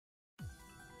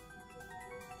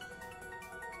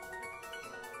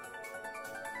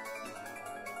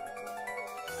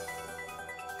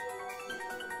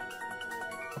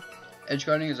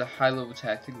Edgeguarding is a high-level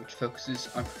tactic which focuses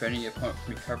on preventing your opponent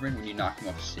from recovering when you knock him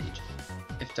off the stage.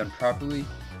 If done properly,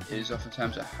 it is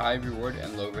oftentimes a high reward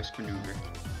and low risk maneuver.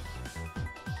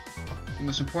 The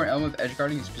most important element of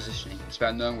edgeguarding is positioning. It's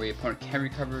about knowing where your opponent can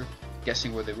recover,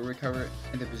 guessing where they will recover,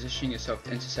 and then positioning yourself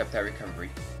to intercept that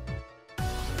recovery.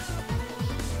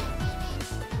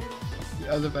 The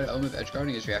other vital element of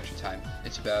edgeguarding is reaction time.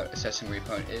 It's about assessing where your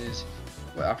opponent is,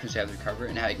 what options they have to recover,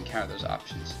 and how you can counter those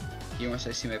options. Here, once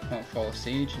I see my opponent fall off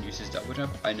stage and use his double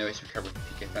jump, I know he's recovered from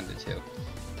peak offender 2.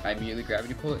 I immediately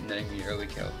gravity pull it, netting me an early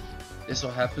kill. This all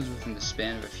happens within the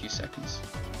span of a few seconds.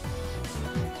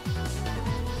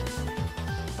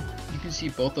 You can see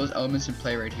both those elements in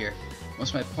play right here.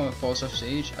 Once my opponent falls off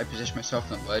stage, I position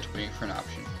myself on the ledge waiting for an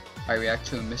option. I react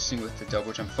to him missing with the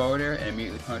double jump forward air and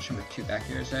immediately punish him with 2 back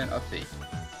airs and up B.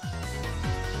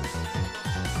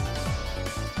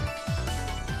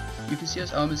 You can see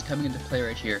those elements coming into play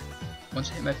right here. Once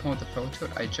I hit my opponent with the forward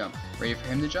tilt, I jump. Ready for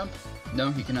him to jump?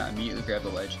 No, he cannot immediately grab the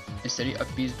ledge. Instead, he up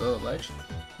B's below the ledge,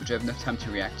 which I have enough time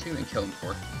to react to and kill him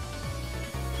for.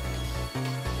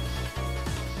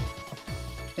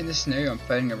 In this scenario, I'm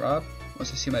fighting a Rob.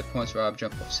 Once I see my opponent's Rob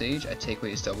jump off stage, I take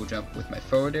away his double jump with my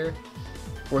forward air,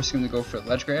 forcing him to go for a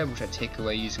ledge grab, which I take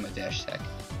away using my dash attack.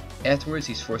 Afterwards,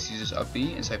 he's forced to use his up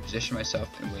B, and so I position myself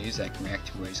in ways that I can react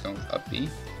to where he's going with up B.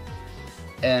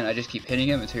 And I just keep hitting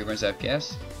him until he runs out of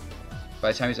gas.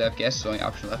 By the time he's out of gas, his only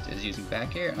option left is using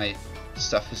back air, and I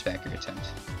stuff his back air attempt,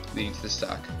 leading to the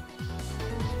stock.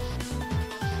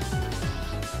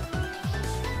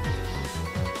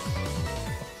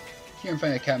 Here I'm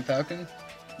fighting a Captain Falcon.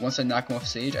 Once I knock him off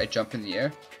stage, I jump in the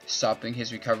air, stopping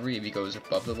his recovery if he goes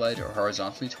above the ledge or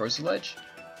horizontally towards the ledge.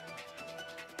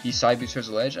 He side boots towards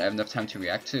the ledge, and I have enough time to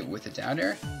react to it with a down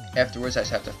air. Afterwards, I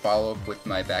just have to follow up with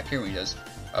my back air when he does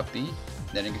up B,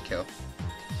 netting a kill.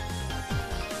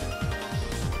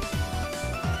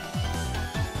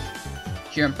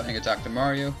 Here I'm fighting a Dr.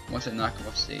 Mario. Once I knock him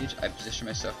off stage, I position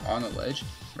myself on the ledge,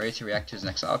 ready to react to his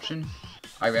next option.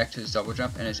 I react to his double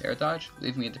jump and his air dodge,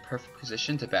 leaving me in the perfect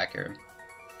position to back air him.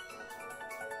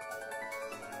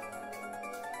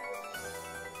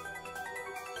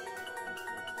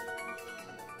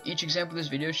 Each example of this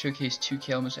video showcased 2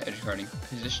 key elements of edgeguarding: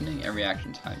 positioning and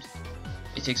reaction times.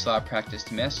 It takes a lot of practice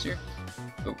to master,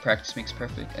 but practice makes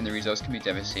perfect, and the results can be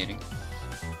devastating.